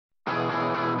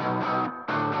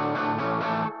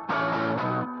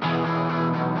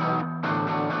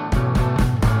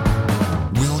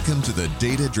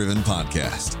Data Driven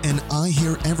Podcast, and I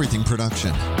Hear Everything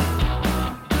production.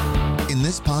 In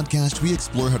this podcast, we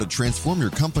explore how to transform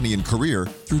your company and career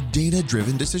through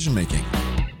data-driven decision-making.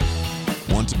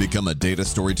 Want to become a data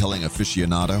storytelling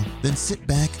aficionado? Then sit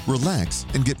back, relax,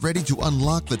 and get ready to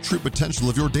unlock the true potential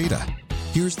of your data.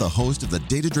 Here's the host of the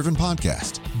Data Driven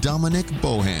Podcast, Dominic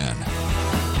Bohan.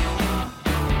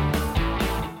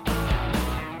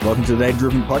 Welcome to the Data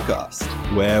Driven Podcast,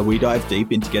 where we dive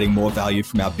deep into getting more value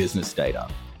from our business data.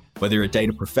 Whether you're a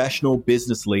data professional,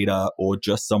 business leader, or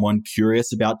just someone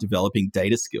curious about developing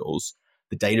data skills,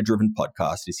 the Data Driven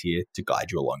Podcast is here to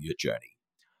guide you along your journey.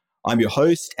 I'm your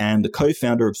host and the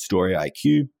co-founder of Story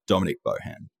IQ, Dominic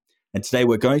Bohan. And today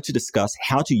we're going to discuss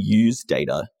how to use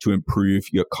data to improve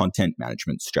your content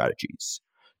management strategies.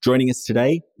 Joining us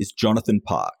today is Jonathan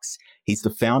Parks. He's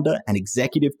the founder and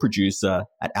executive producer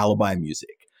at ALIBI Music,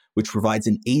 which provides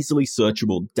an easily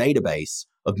searchable database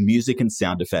of music and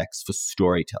sound effects for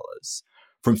storytellers.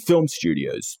 From film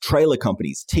studios, trailer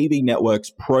companies, TV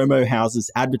networks, promo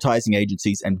houses, advertising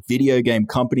agencies, and video game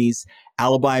companies,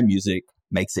 ALIBI Music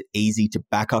makes it easy to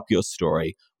back up your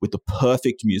story with the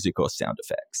perfect music or sound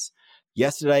effects.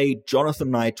 Yesterday, Jonathan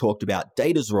and I talked about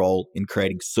data's role in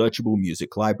creating searchable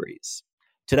music libraries.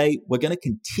 Today, we're going to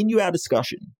continue our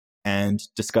discussion and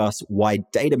discuss why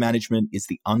data management is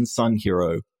the unsung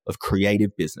hero of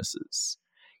creative businesses.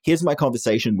 Here's my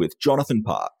conversation with Jonathan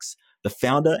Parks, the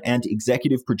founder and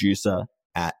executive producer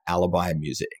at ALIBI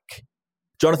Music.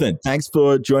 Jonathan, thanks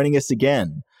for joining us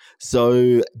again.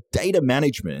 So, data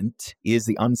management is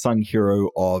the unsung hero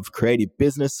of creative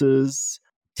businesses.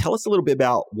 Tell us a little bit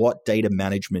about what data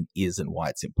management is and why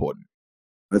it's important.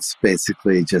 It's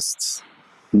basically just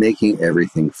making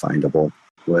everything findable,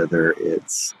 whether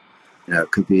it's,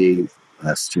 it could be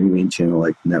a streaming channel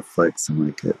like Netflix, and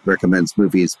it recommends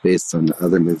movies based on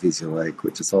other movies you like,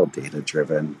 which is all data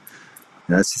driven.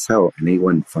 And that's just how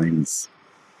anyone finds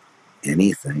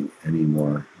anything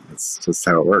anymore. It's just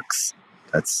how it works.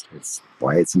 It's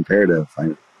why it's imperative.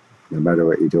 No matter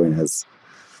what you're doing, it has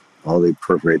all the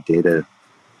appropriate data,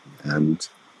 and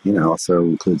also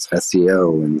includes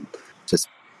SEO and just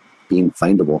being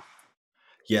findable.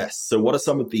 Yes. So what are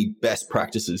some of the best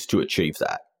practices to achieve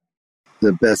that?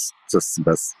 The best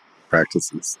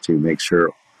practices to make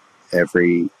sure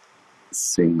every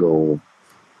single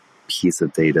piece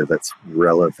of data that's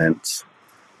relevant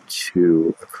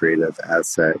to a creative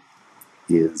asset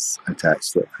is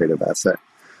attached to that creative asset.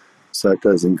 So that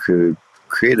does include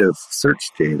creative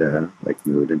search data like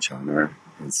mood and genre,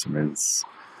 instruments,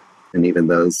 and even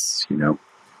those,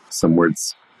 some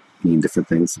words mean different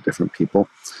things to different people.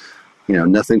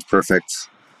 Nothing's perfect,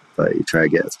 but you try to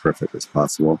get as perfect as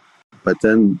possible. But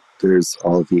then there's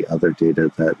all the other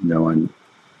data that no one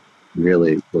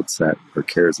really looks at or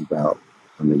cares about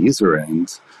on the user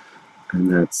end.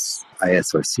 And that's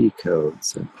ISRC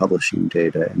codes and publishing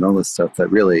data and all this stuff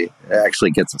that really actually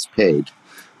gets us paid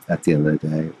at the end of the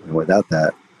day. And without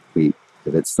that, if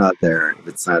it's not there, if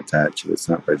it's not attached, if it's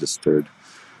not registered,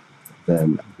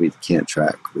 then we can't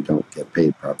track. We don't get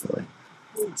paid properly.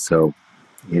 So,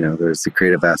 there's the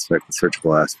creative aspect, the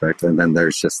searchable aspect, and then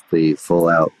there's just the full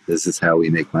out, this is how we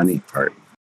make money part.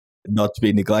 Not to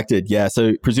be neglected. Yeah.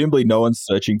 So presumably no one's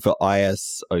searching for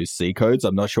ISOC codes.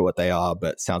 I'm not sure what they are,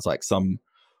 but it sounds like some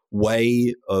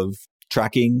way of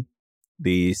tracking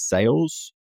the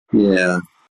sales. Yeah.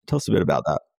 Tell us a bit about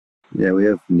that. Yeah, we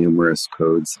have numerous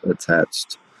codes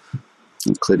attached,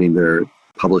 including their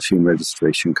publishing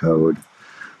registration code,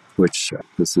 which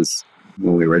this is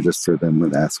when we register them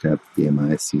with ASCAP,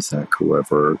 BMI, CSAC,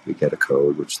 whoever, we get a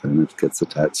code, which then it gets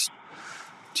attached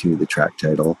to the track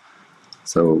title.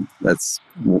 So that's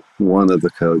one of the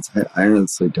codes. I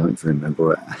honestly don't even remember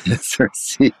what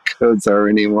ISRC codes are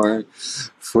anymore.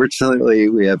 Fortunately,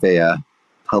 we have a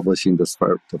publishing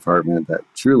department that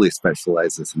truly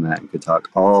specializes in that and could talk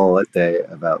all day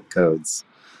about codes.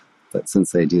 But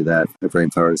since they do that, my brain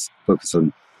power is focused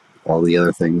on all the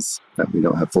other things that we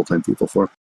don't have full-time people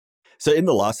for. So in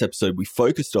the last episode, we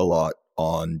focused a lot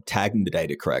on tagging the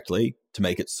data correctly to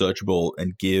make it searchable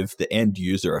and give the end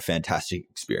user a fantastic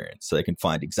experience so they can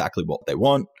find exactly what they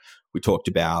want. We talked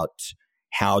about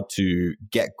how to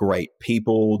get great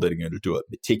people that are going to do it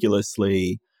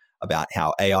meticulously, about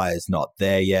how AI is not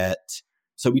there yet.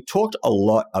 So we talked a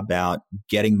lot about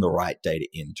getting the right data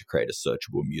in to create a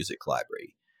searchable music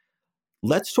library.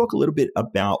 Let's talk a little bit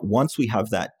about once we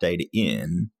have that data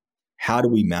in, how do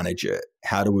we manage it?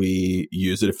 How do we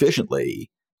use it efficiently?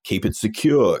 Keep it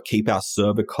secure, keep our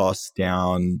server costs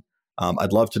down.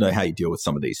 I'd love to know how you deal with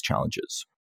some of these challenges.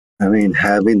 Having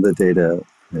the data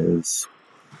is,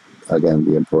 again,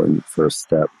 the important first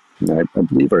step. I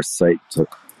believe our site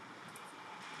took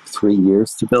 3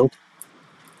 years to build,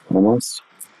 almost,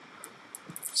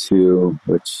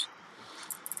 which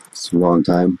is a long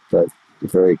time, but a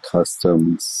very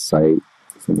custom site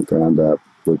from the ground up,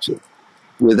 which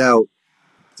without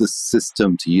the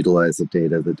system to utilize the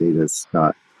data is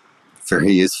not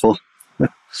very useful.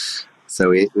 So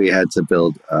we had to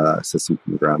build a system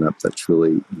from the ground up that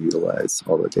truly utilized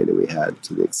all the data we had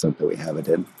to the extent that we have it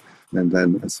in. And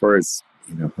then as far as,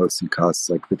 hosting costs,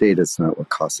 like the data is not what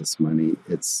costs us money.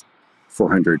 It's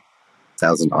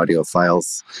 400,000 audio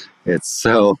files.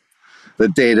 So the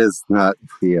data is not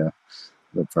the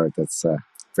part that's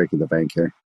breaking the bank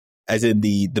here. As in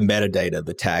the metadata,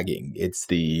 the tagging, it's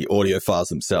the audio files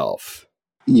themselves.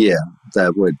 Yeah,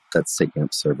 that's taking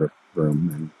up server room.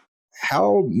 And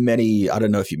how many, I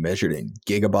don't know if you measured in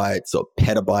gigabytes or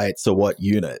petabytes or what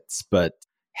units, but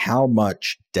how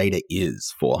much data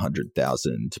is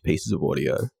 400,000 pieces of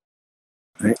audio?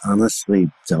 I honestly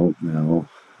don't know,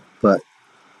 but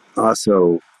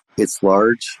also it's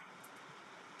large,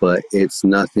 but it's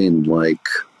nothing like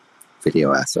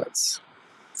video assets.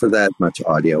 For that much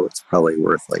audio, it's probably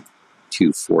worth like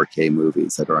 2 4K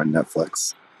movies that are on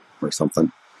Netflix or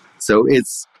something. So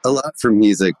it's a lot for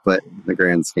music, but in the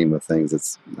grand scheme of things,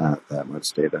 it's not that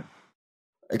much data.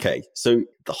 Okay, so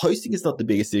the hosting is not the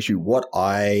biggest issue. What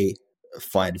I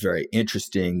find very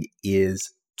interesting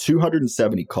is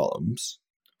 270 columns,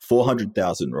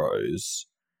 400,000 rows.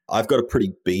 I've got a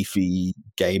pretty beefy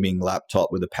gaming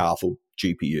laptop with a powerful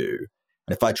GPU.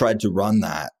 And if I tried to run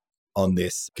that on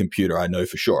this computer, I know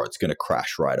for sure it's going to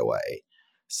crash right away.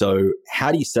 So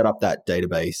how do you set up that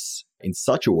database in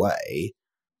such a way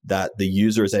that the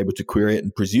user is able to query it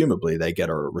and presumably they get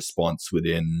a response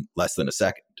within less than a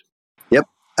second? Yep,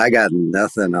 I got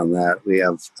nothing on that. We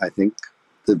have, I think,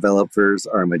 developers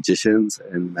are magicians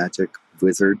and magic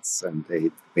wizards, and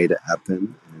they made it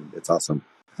happen, and it's awesome.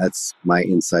 That's my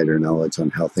insider knowledge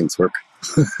on how things work.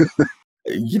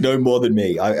 You know more than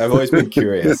me. I've always been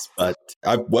curious, but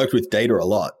I've worked with data a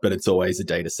lot, but it's always a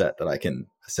data set that I can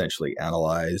essentially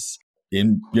analyze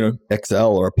in,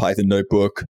 Excel or a Python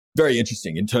notebook. Very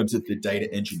interesting in terms of the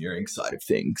data engineering side of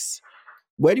things.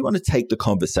 Where do you want to take the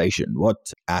conversation?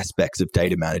 What aspects of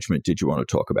data management did you want to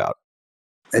talk about?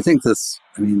 I think it's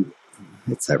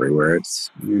everywhere.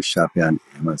 It's when you're shopping on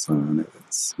Amazon.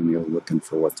 It's when you're looking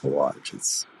for what to watch.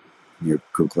 It's when you're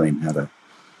Googling how to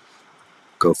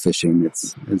go fishing.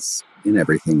 It's in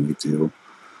everything we do.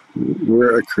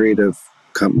 We're a creative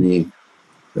company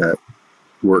that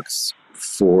works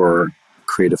for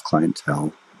creative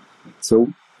clientele.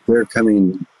 So when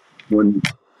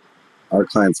our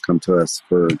clients come to us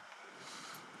for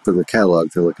the catalog,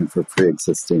 they're looking for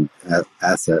pre-existing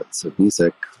assets of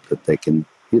music that they can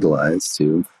utilize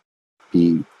to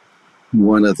be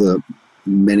one of the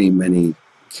many, many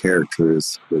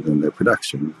characters within their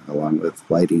production, along with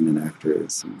lighting and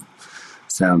actors and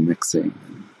sound mixing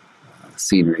and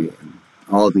scenery and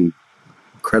all the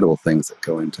incredible things that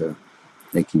go into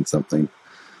making something.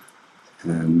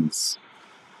 And,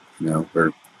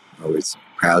 we're always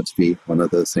proud to be one of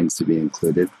those things to be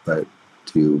included, but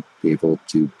to be able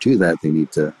to do that, they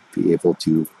need to be able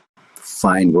to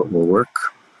find what will work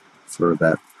for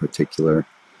that particular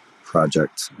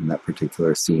project and that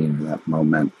particular scene or that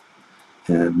moment.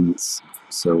 And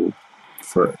so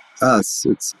for us,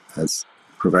 it's as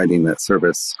providing that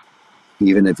service,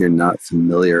 even if you're not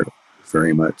familiar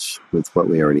very much with what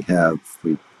we already have,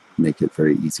 we make it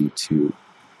very easy to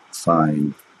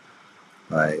find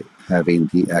by having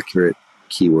the accurate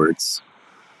keywords.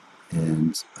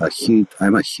 And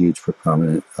I'm a huge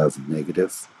proponent of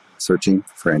negative searching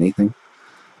for anything.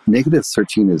 Negative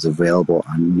searching is available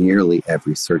on nearly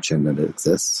every search engine that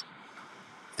exists,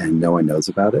 and no one knows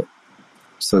about it.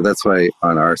 So that's why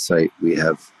on our site we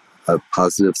have a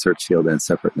positive search field and a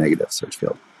separate negative search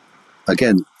field.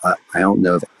 Again, I don't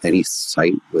know of any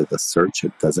site with a search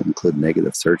that doesn't include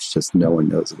negative search, just no one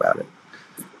knows about it.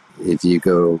 If you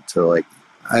go to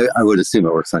I would assume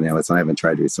it works on Amazon. I haven't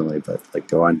tried recently, but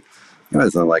go on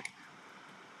Amazon,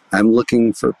 I'm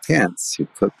looking for pants. You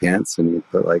put pants and you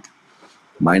put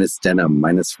minus denim,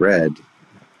 minus red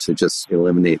to just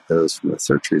eliminate those from the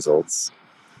search results.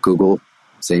 Google,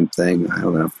 same thing. I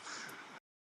don't know.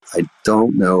 I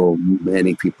don't know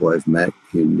many people I've met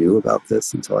who knew about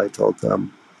this until I told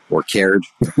them or cared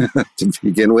to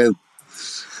begin with.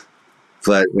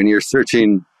 But when you're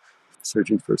searching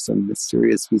for some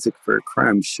mysterious music for a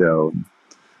crime show,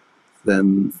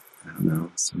 then, I don't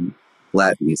know, some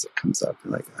Latin music comes up.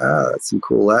 You're like, that's some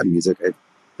cool Latin music.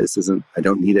 I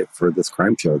don't need it for this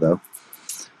crime show though.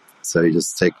 So you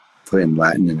just put in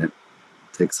Latin and it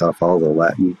takes off all the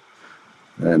Latin.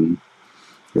 And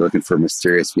you're looking for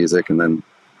mysterious music, and then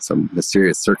some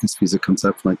mysterious circus music comes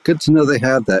up, I'm like, good to know they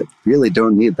have that. Really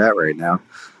don't need that right now.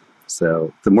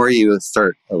 So the more you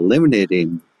start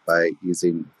eliminating by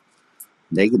using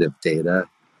negative data,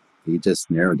 you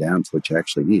just narrow down to what you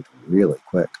actually need really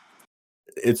quick.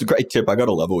 It's a great tip. I got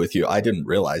to level with you. I didn't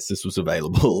realize this was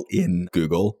available in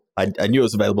Google. I knew it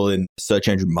was available in search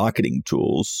engine marketing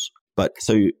tools. But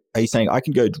so are you saying I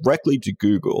can go directly to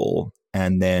Google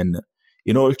and then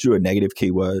in order to do a negative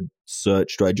keyword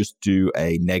search, do I just do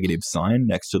a negative sign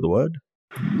next to the word?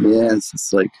 Yeah, it's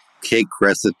just like cake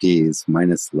recipes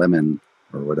minus lemon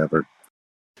or whatever.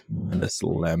 Minus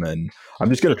lemon. I'm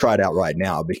just going to try it out right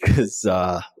now because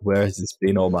where has this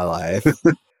been all my life?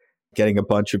 Getting a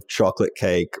bunch of chocolate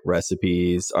cake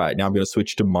recipes. All right, now I'm going to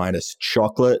switch to minus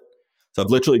chocolate. So I've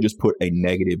literally just put a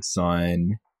negative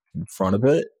sign in front of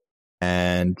it.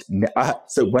 And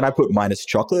so when I put minus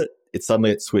chocolate, it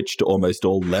switched to almost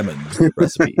all lemon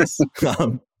recipes.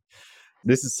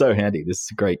 This is so handy. This is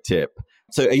a great tip.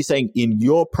 So are you saying in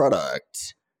your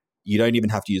product, you don't even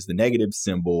have to use the negative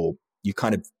symbol? You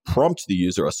kind of prompt the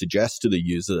user or suggest to the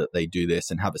user that they do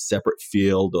this and have a separate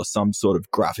field or some sort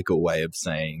of graphical way of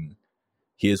saying,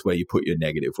 here's where you put your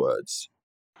negative words.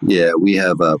 Yeah, we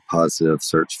have a positive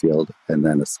search field and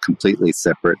then a completely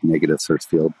separate negative search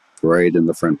field right in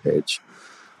the front page.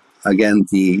 Again,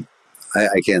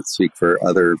 I can't speak for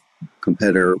other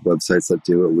competitor websites that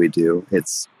do what we do.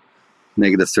 It's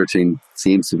negative searching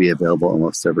seems to be available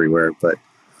almost everywhere, but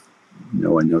no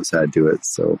one knows how to do it.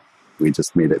 So we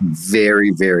just made it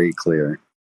very, very clear.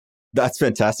 That's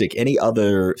fantastic. Any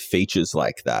other features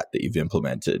like that you've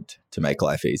implemented to make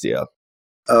life easier?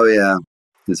 Oh, yeah.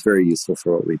 It's very useful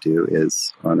for what we do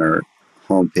is on our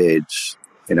homepage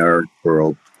in our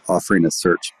world, offering a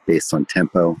search based on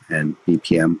tempo and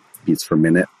BPM, beats per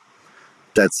minute.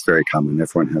 That's very common.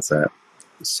 Everyone has that.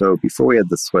 So before we had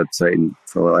this website, and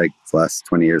for like the last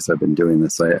 20 years I've been doing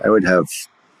this, I would have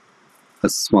a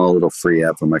small little free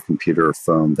app on my computer or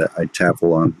phone that I'd tap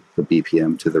along the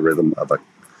BPM to the rhythm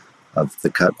of the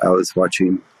cut I was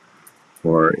watching,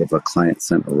 or if a client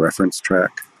sent a reference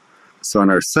track. So on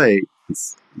our site,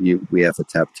 we have a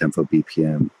tap tempo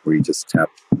BPM where you just tap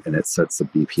and it sets the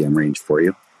BPM range for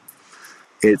you.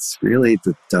 It's really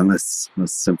the dumbest,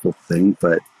 most simple thing,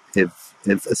 but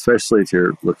especially if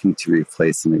you're looking to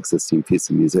replace an existing piece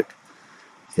of music,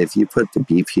 if you put the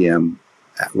BPM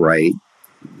at right,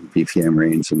 BPM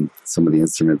range and some of the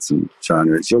instruments and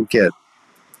genres,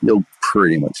 you'll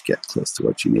pretty much get close to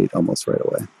what you need almost right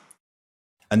away.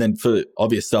 And then for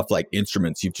obvious stuff like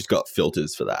instruments, you've just got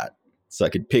filters for that. So I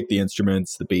could pick the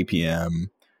instruments, the BPM,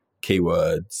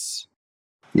 keywords.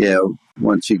 Yeah,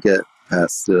 once you get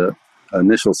past the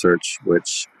initial search,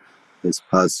 which is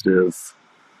positive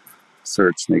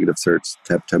search, negative search,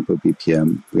 tap tempo,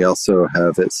 BPM, we also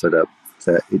have it set up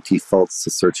that it defaults to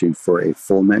searching for a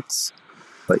full mix,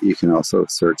 but you can also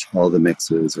search all the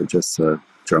mixes or just a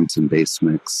drums and bass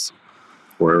mix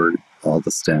or all the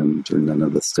stems or none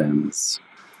of the stems.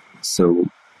 So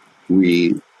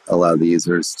we allow the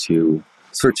users to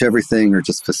search everything or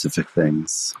just specific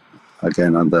things.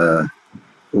 Again, on the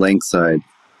length side,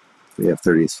 we have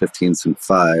 30s, 15s, and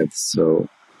 5s. So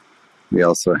we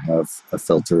also have a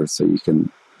filter so you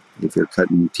can, if you're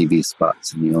cutting TV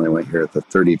spots and you only want to hear the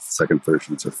 30-second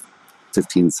versions or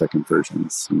 15-second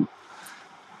versions, and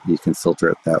you can filter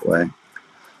it that way.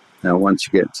 Now, once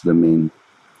you get to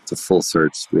to full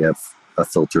search, we have a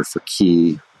filter for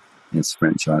key,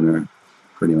 instrument, genre,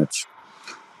 pretty much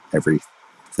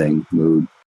everything, mood.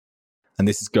 And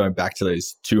this is going back to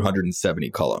those 270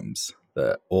 columns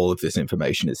that all of this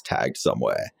information is tagged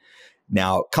somewhere.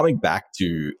 Now, coming back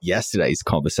to yesterday's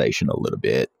conversation a little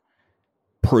bit,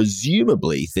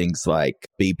 presumably things like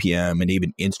BPM and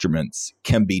even instruments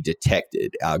can be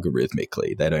detected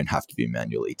algorithmically. They don't have to be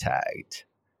manually tagged.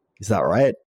 Is that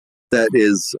right? That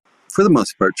is, for the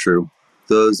most part, true.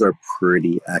 Those are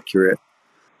pretty accurate,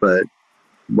 but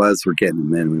as we're getting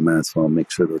them in, we might as well make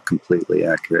sure they're completely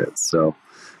accurate. So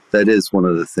that is one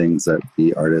of the things that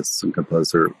the artists and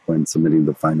composer, when submitting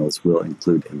the finals, will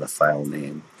include in the file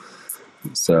name.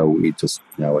 So we just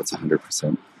know it's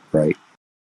 100% right.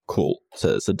 Cool.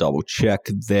 So it's a double check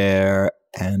there.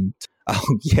 And I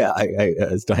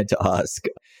was trying to ask,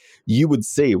 you would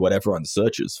see what everyone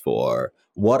searches for.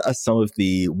 What are some of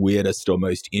the weirdest or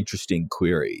most interesting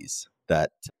queries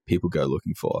that people go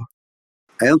looking for?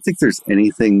 I don't think there's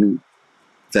anything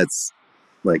that's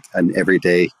like an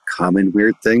everyday common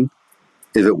weird thing.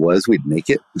 If it was, we'd make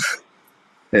it.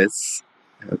 It's,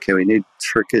 okay, we need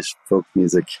Turkish folk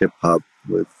music, hip hop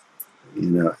with,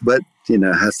 but, it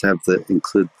has to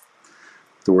include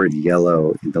the word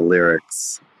yellow in the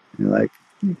lyrics. Like,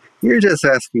 You're just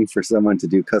asking for someone to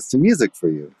do custom music for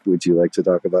you. Would you like to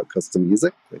talk about custom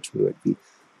music, which we would be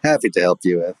happy to help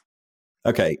you with?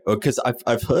 Okay, because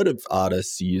I've heard of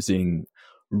artists using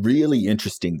really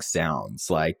interesting sounds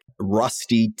like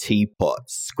rusty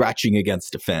teapots scratching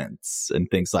against a fence and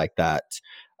things like that.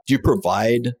 Do you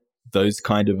provide those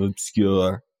kind of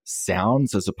obscure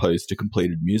sounds as opposed to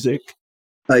completed music?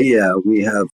 Yeah, we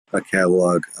have a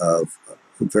catalog of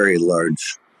a very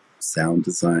large sound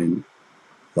design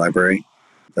library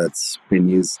that's been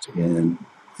used in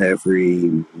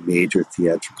every major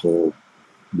theatrical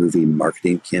movie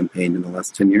marketing campaign in the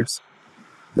last 10 years,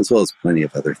 as well as plenty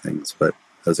of other things. But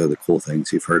those are the cool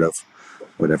things you've heard of.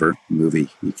 Whatever movie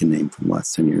you can name from the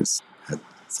last 10 years had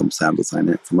some sound design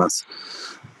in it from us,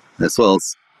 as well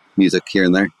as music here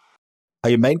and there. Are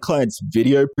your main clients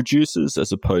video producers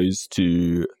as opposed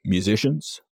to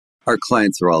musicians? Our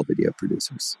clients are all video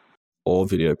producers. All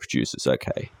video producers,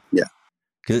 okay. Yeah.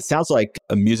 Because it sounds like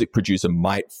a music producer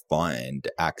might find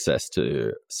access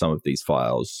to some of these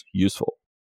files useful.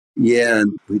 Yeah,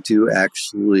 and we do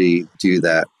actually do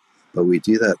that, but we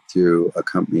do that through a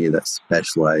company that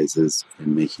specializes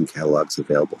in making catalogs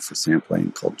available for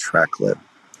sampling called TrackLib.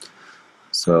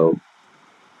 So,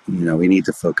 we need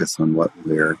to focus on what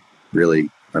we're really,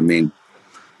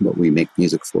 what we make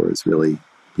music for is really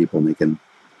people making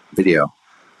video.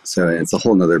 So it's a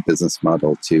whole nother business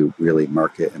model to really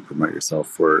market and promote yourself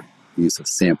for use of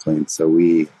sampling. So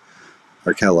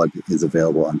our catalog is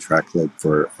available on TrackLib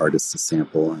for artists to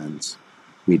sample, and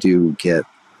we do get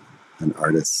an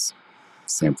artist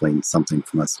sampling something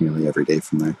from us nearly every day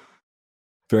from there.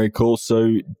 Very cool.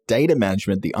 So data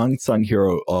management, the unsung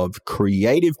hero of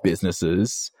creative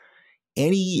businesses.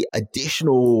 Any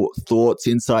additional thoughts,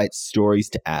 insights, stories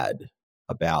to add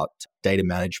about data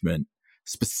management,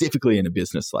 specifically in a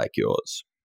business like yours?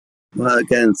 Well,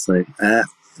 again, it's like,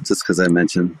 just because I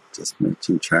mentioned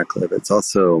TrackLib, it's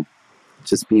also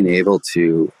just being able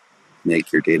to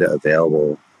make your data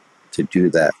available to do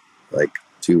that, like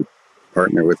to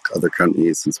partner with other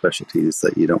companies and specialties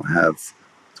that you don't have,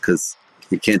 because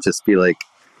you can't just be like,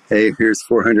 hey, here's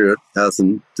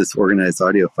 400,000 disorganized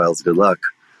audio files, good luck.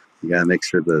 You got to make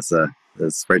sure those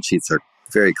spreadsheets are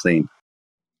very clean.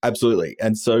 Absolutely.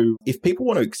 And so if people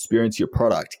want to experience your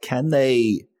product, can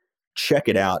they check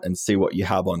it out and see what you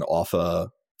have on offer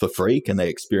for free? Can they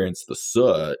experience the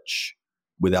search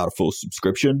without a full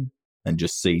subscription and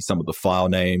just see some of the file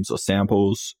names or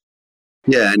samples?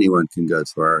 Yeah, anyone can go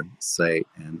to our site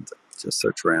and just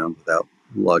search around without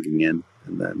logging in.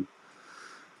 And then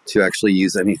to actually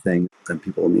use anything, then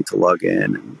people need to log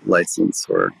in and license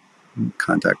or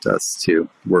contact us to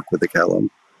work with the catalog.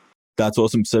 That's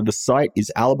awesome. So the site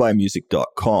is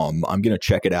alibimusic.com. I'm going to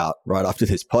check it out right after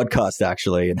this podcast,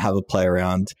 actually, and have a play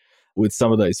around with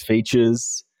some of those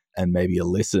features and maybe a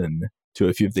listen to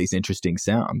a few of these interesting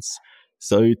sounds.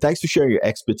 So thanks for sharing your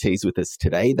expertise with us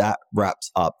today. That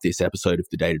wraps up this episode of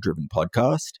the Data Driven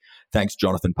Podcast. Thanks,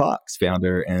 Jonathan Parks,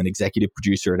 founder and executive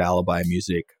producer at Alibi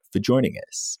Music, for joining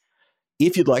us.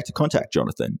 If you'd like to contact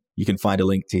Jonathan, you can find a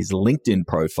link to his LinkedIn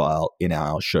profile in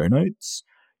our show notes.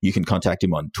 You can contact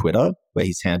him on Twitter, where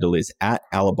his handle is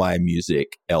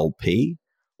 @AlibiMusicLP,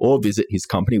 or visit his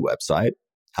company website,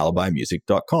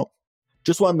 alibimusic.com.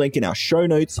 Just one link in our show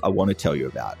notes I want to tell you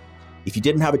about. If you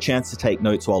didn't have a chance to take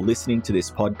notes while listening to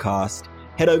this podcast,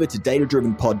 head over to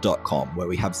datadrivenpod.com, where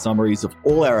we have summaries of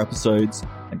all our episodes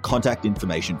and contact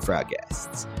information for our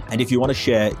guests. And if you want to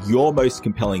share your most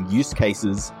compelling use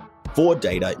cases for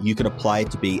data, you can apply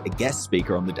to be a guest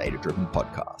speaker on the Data Driven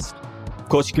Podcast. Of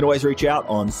course, you can always reach out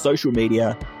on social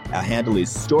media. Our handle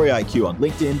is StoryIQ on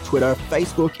LinkedIn, Twitter,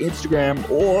 Facebook, Instagram,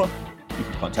 or you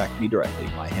can contact me directly.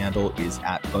 My handle is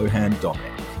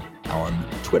 @BohanDominic on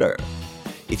Twitter.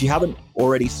 If you haven't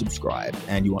already subscribed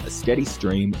and you want a steady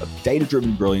stream of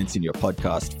data-driven brilliance in your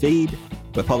podcast feed,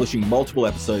 we're publishing multiple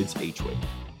episodes each week.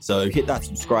 So hit that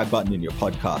subscribe button in your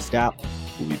podcast app.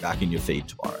 We'll be back in your feed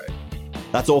tomorrow.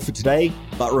 That's all for today,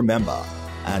 but remember,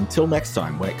 until next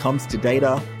time, when it comes to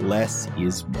data, less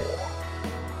is more.